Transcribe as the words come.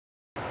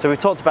So we've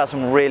talked about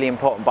some really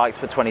important bikes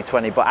for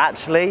 2020, but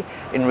actually,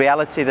 in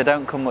reality, they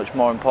don't come much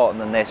more important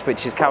than this,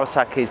 which is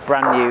Kawasaki's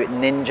brand new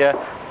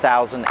Ninja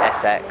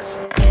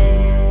 1000sx.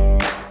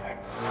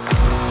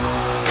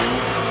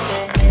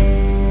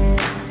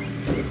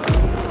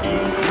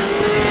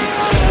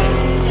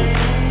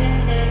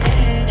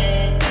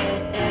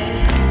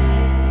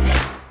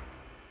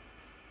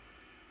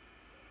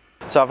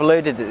 So I've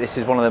alluded that this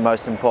is one of the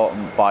most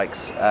important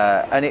bikes,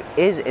 and it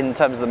is in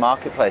terms of the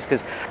marketplace,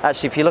 because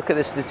actually if you look at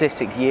the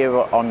statistic year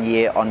on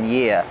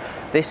year,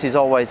 this is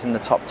always in the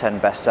top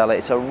 10 bestseller.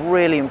 It's a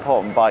really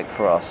important bike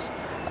for us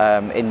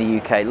in the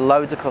UK.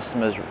 Loads of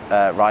customers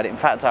ride it. In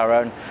fact, our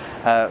own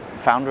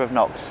founder of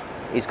Knox,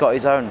 he's got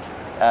his own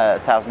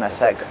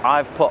 1000sx.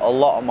 I've put a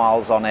lot of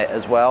miles on it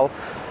as well.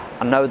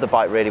 I know the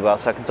bike really well,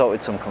 so I can talk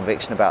with some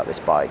conviction about this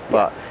bike,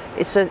 but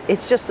it's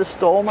just a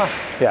stormer.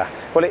 Yeah,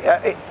 well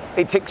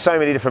it ticks so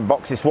many different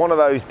boxes. It's one of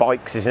those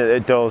bikes, isn't it,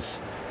 that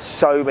does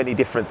so many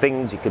different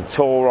things. You can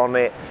tour on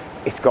it.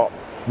 It's got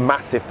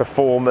massive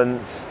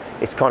performance.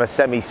 It's kind of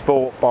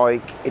semi-sport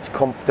bike. It's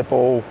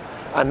comfortable.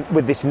 And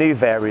with this new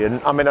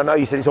variant, I mean, I know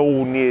you said it's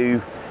all new.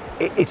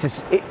 It's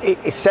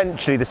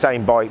essentially the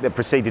same bike that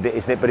preceded it,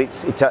 isn't it? But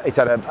it's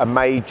had a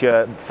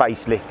major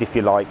facelift, if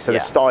you like. So the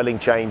styling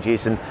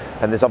changes, and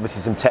there's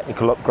obviously some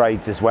technical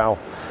upgrades as well.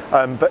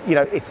 But you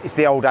know, it's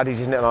the old adage,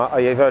 isn't it?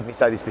 And you've heard me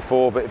say this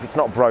before, but if it's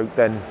not broke,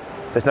 then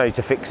there's no need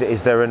to fix it,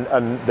 is there?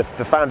 And the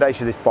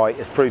foundation of this bike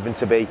has proven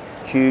to be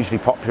hugely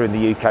popular in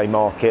the UK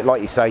market.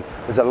 Like you say,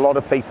 there's a lot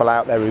of people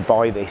out there who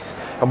buy this,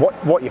 and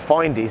what you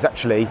find is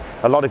actually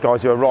a lot of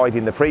guys who are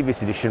riding the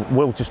previous edition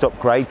will just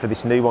upgrade for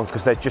this new one,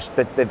 because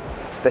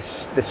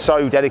they're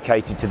so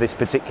dedicated to this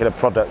particular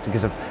product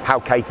because of how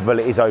capable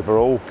it is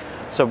overall.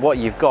 So what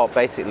you've got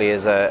basically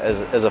as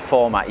a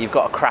format, you've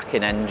got a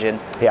cracking engine.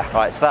 Yeah.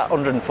 Right. So that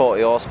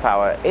 140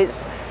 horsepower,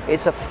 it's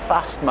a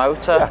fast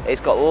motor. Yeah.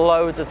 It's got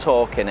loads of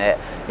torque in it.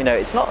 You know,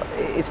 it's not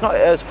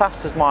as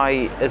fast as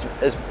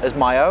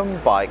my own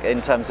bike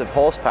in terms of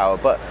horsepower.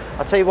 But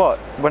I'll tell you what,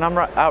 when I'm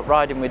out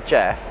riding with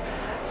Geoff,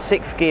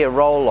 6th gear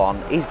roll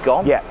on, he's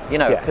gone. Yeah. You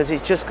know, because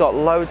it's just got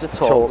loads of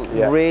torque,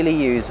 really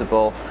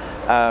usable.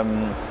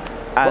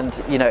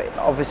 And you know,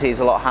 obviously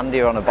he's a lot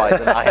handier on a bike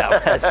than I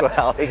am as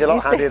well. He's a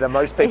lot handier than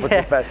most people, to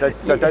be fair, so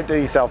don't do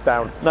yourself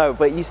down. No,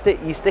 but you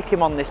stick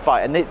him on this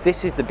bike, and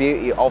this is the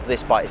beauty of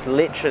this bike. It's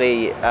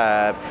literally,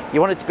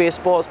 you want it to be a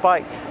sports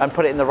bike and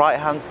put it in the right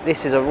hands.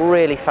 This is a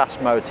really fast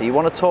motor. You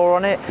want to tour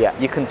on it,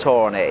 you can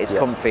tour on it. It's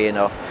comfy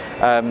enough.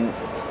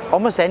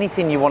 Almost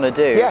anything you want to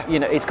do. You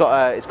know, it's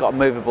got a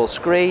movable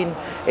screen.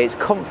 It's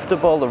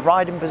comfortable. The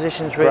riding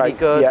position's really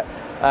good.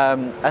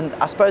 And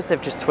I suppose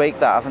they've just tweaked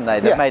that, haven't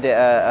they? They've made it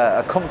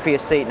a comfier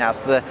seat now.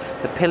 So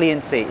the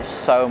pillion seat is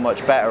so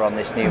much better on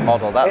this new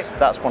model.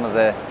 That's one of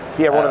the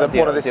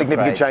one of the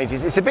significant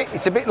changes. It's a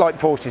bit like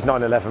Porsche's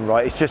 911,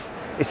 right?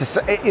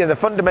 You know, the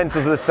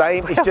fundamentals are the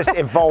same. It's just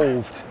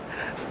evolved.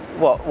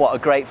 What a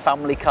great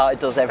family car,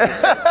 it does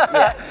everything.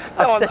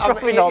 That's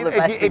probably not the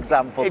best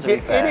example, to be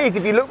fair. It is,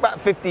 if you look back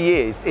 50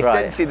 years,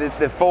 essentially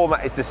the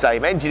format is the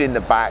same, engine in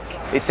the back,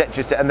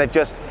 etc. And they've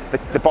just,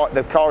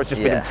 the car has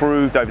just been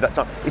improved over that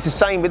time. It's the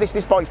same with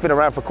this bike's been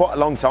around for quite a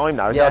long time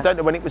now. I don't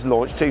know when it was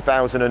launched,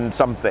 2000 and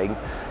something,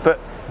 but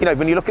you know,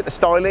 when you look at the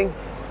styling,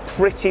 it's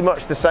pretty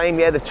much the same.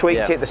 Yeah, they've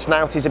tweaked it, the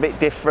snout is a bit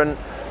different,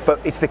 but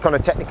it's the kind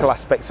of technical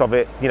aspects of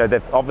it. You know,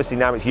 they've obviously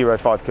now it's Euro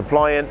 5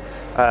 compliant,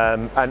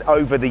 and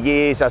over the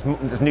years, as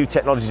new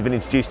technology has been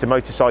introduced to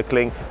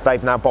motorcycling,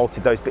 they've now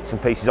bolted those bits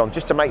and pieces on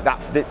just to make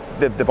that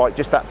the bike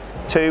just that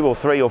 2 or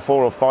 3 or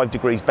 4 or 5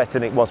 degrees better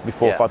than it was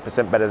before,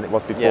 5% better than it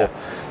was before.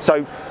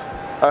 So.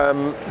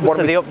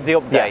 The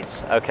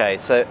updates. Okay,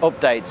 so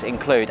updates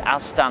include,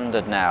 as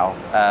standard now,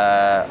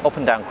 up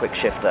and down quick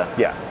shifter.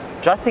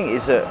 Which I think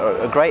is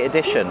a great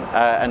addition,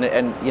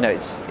 and you know,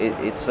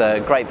 it's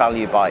a great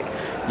value bike.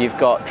 You've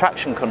got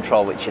traction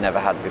control, which you never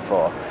had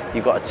before.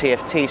 You've got a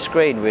TFT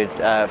screen with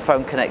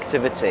phone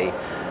connectivity,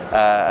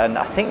 and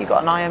I think you've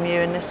got an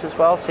IMU in this as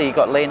well. So you've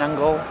got lean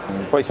angle.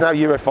 Well, it's now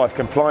Euro 5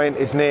 compliant,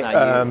 isn't it?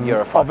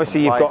 Euro 5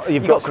 obviously, compliant.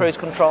 you've got cruise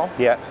control.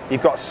 Yeah,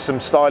 you've got some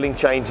styling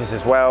changes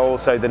as well.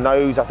 So the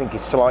nose, I think,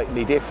 is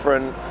slightly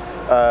different,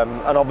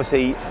 and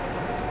obviously.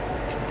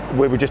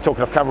 We were just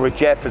talking off camera with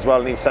Geoff as well,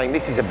 and he was saying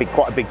this is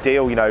quite a big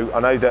deal. You know, I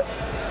know that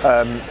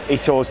he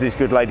tours with his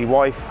good lady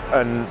wife,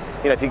 and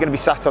you know, if you're going to be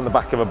sat on the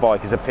back of a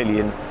bike as a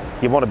pillion,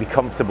 you want to be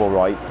comfortable,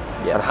 right?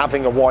 And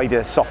having a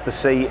wider, softer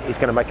seat is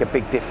going to make a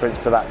big difference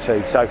to that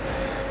too. So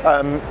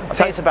I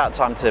think it's about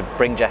time to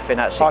bring Geoff in,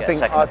 actually, get a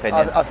second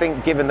opinion. I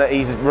think given that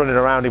he's running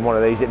around in one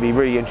of these, it'd be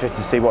really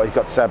interesting to see what he's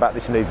got to say about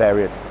this new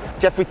variant.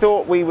 Geoff, we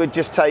thought we would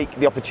just take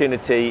the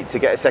opportunity to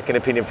get a second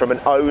opinion from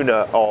an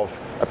owner of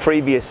a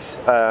previous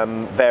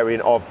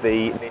variant of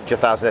the Ninja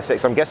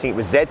 1000sx. I'm guessing it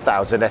was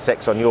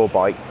Z1000sx on your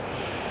bike.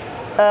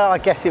 I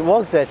guess it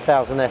was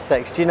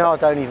Z1000sx. Do you know, I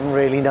don't even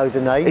really know the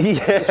name.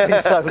 It's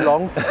been so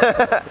long.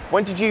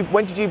 When did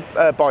you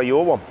buy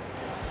your one?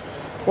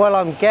 Well,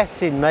 I'm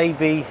guessing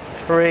maybe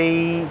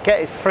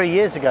 3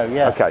 years ago,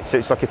 yeah. Okay, so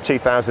it's like a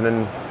 2000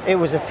 and... It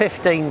was a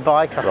 15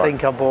 bike, I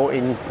think I bought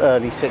in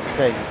early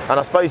 16. And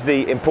I suppose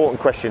the important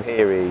question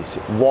here is,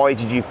 why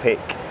did you pick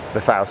the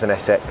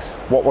 1000sx?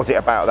 What was it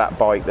about that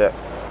bike that...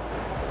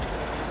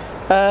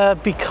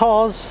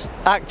 Because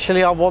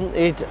actually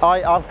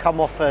I've come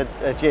off a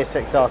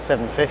GSXR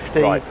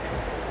 750, right.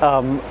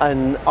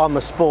 And I'm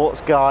a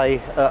sports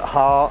guy at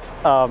heart,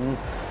 and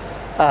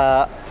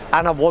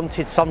I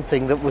wanted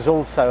something that was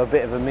also a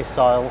bit of a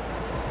missile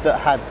that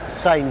had the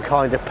same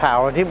kind of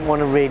power. I didn't want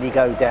to really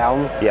go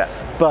down,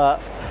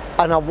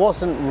 and I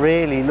wasn't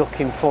really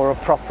looking for a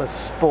proper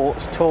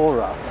sports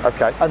tourer.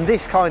 Okay. And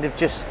this kind of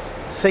just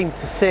seemed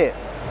to sit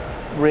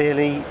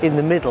really in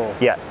the middle.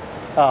 Yeah.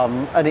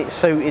 And it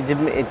suited,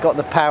 it got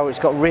the power, it's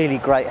got really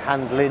great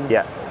handling.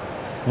 Yeah.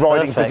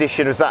 Riding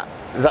position, is that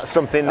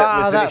something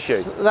that was an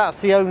issue?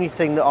 That's the only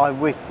thing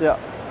that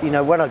you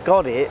know, when I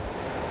got it,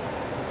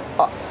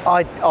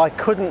 I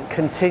couldn't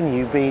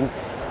continue being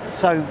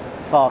so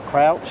far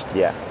crouched.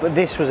 Yeah. But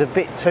this was a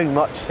bit too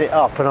much sit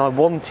up, and I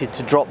wanted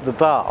to drop the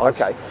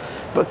bars. Okay.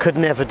 But could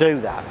never do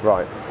that.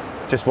 Right.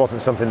 Just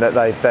wasn't something that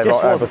they're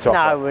not able to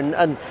offer. No,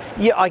 and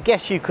yeah, I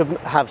guess you could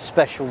have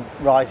special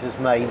risers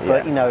made,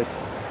 but you know, it's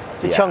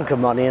a chunk of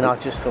money, and I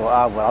just thought,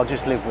 oh well, I'll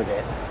just live with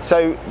it.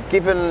 So,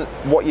 given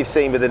what you've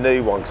seen with the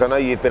new one, because I know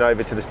you've been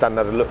over to the stand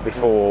and had a look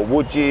before,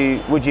 would you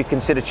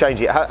consider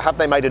changing it? Have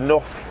they made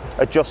enough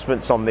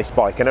adjustments on this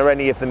bike, and are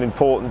any of them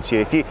important to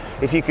you?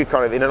 If you could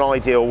kind of, in an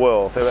ideal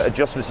world, there are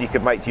adjustments you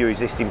could make to your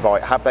existing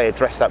bike, have they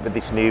addressed that with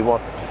this new one?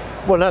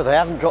 Well, no, they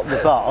haven't dropped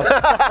the bars.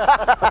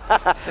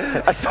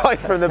 Aside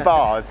from the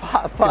bars?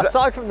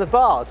 Aside from the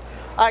bars,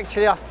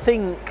 actually, I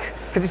think...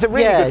 Because it's a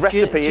really good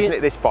recipe, isn't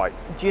it, this bike?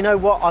 Do you know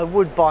what? I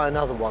would buy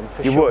another one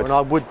for sure. You would? And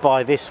I would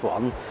buy this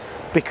one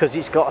because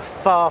it's got a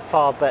far,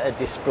 far better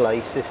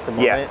display system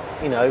on it,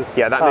 you know.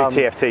 Yeah, that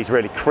new TFT is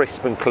really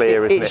crisp and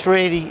clear, isn't it? It's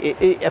really,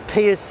 it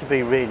appears to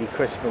be really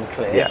crisp and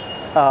clear. Yeah.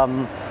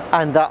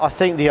 And I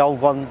think the old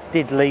one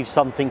did leave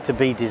something to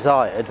be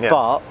desired,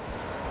 but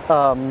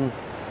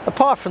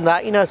apart from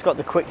that, you know, it's got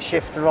the quick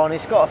shifter on.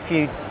 It's got a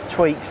few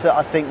tweaks that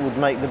I think would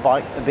make the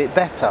bike a bit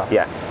better.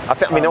 Yeah,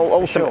 I mean,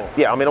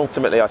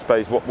 ultimately, I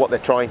suppose what they're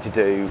trying to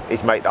do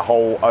is make the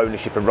whole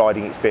ownership and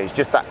riding experience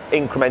just that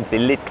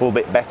incrementally little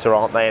bit better,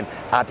 aren't they? And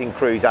adding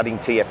cruise, adding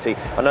TFT.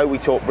 I know we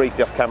talked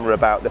briefly off camera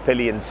about the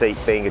pillion seat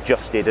being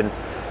adjusted, and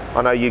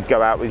I know you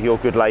go out with your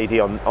good lady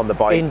on the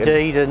bike.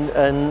 Indeed,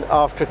 and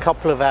after a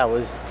couple of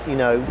hours, you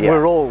know,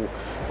 we're all.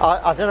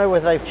 I don't know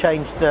whether they've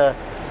changed the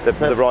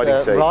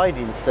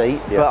riding seat,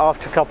 but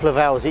after a couple of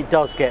hours it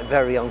does get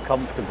very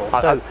uncomfortable.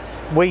 So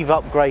we've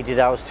upgraded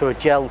ours to a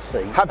gel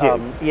seat. Have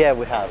you? Yeah,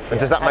 we have. And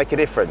does that make a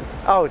difference?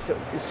 Oh,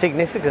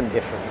 significant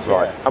difference.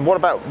 Right. Yeah. And what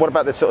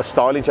about the sort of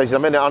styling changes? I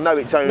mean, I know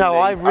it's only... No,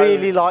 I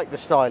really like the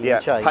styling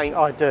change. Paint.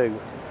 I do.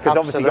 Because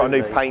obviously you've got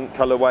new paint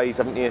colourways,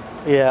 haven't you?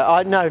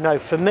 Yeah, no,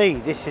 for me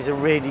this is a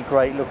really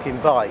great looking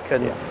bike,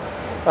 and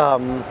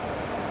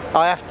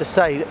I have to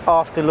say,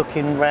 after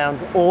looking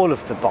around all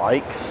of the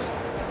bikes,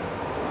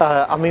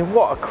 I mean,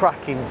 what a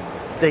cracking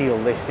deal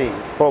this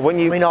is. Well, when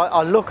you... I mean,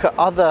 I look at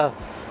other...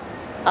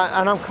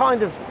 And I'm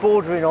kind of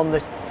bordering on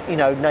the, you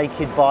know,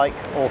 naked bike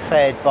or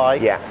fared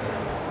bike. Yeah.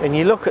 And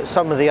you look at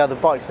some of the other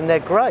bikes and they're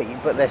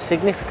great, but they're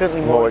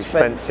significantly more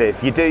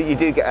expensive. You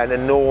do get an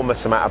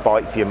enormous amount of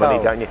bike for your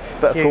money, don't you?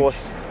 But of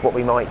course, what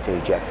we might do,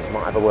 Geoff, is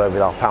might have a word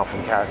with our pal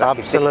from Kawasaki.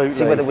 Absolutely.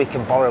 See whether we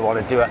can borrow one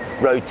and do a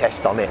road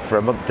test on it for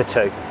a month or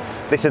two.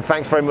 Listen,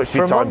 thanks very much for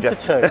your time,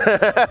 Geoff. For a month or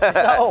two? Is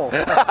that all?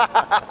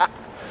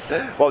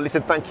 Well,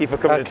 listen, thank you for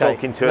coming and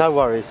talking to us. No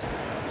worries.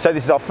 So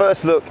this is our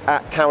first look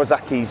at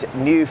Kawasaki's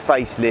new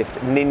facelift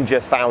Ninja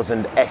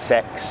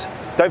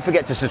 1000sx. Don't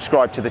forget to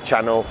subscribe to the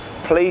channel.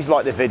 Please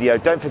like the video.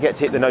 Don't forget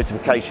to hit the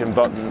notification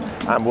button,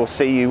 and we'll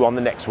see you on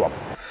the next one.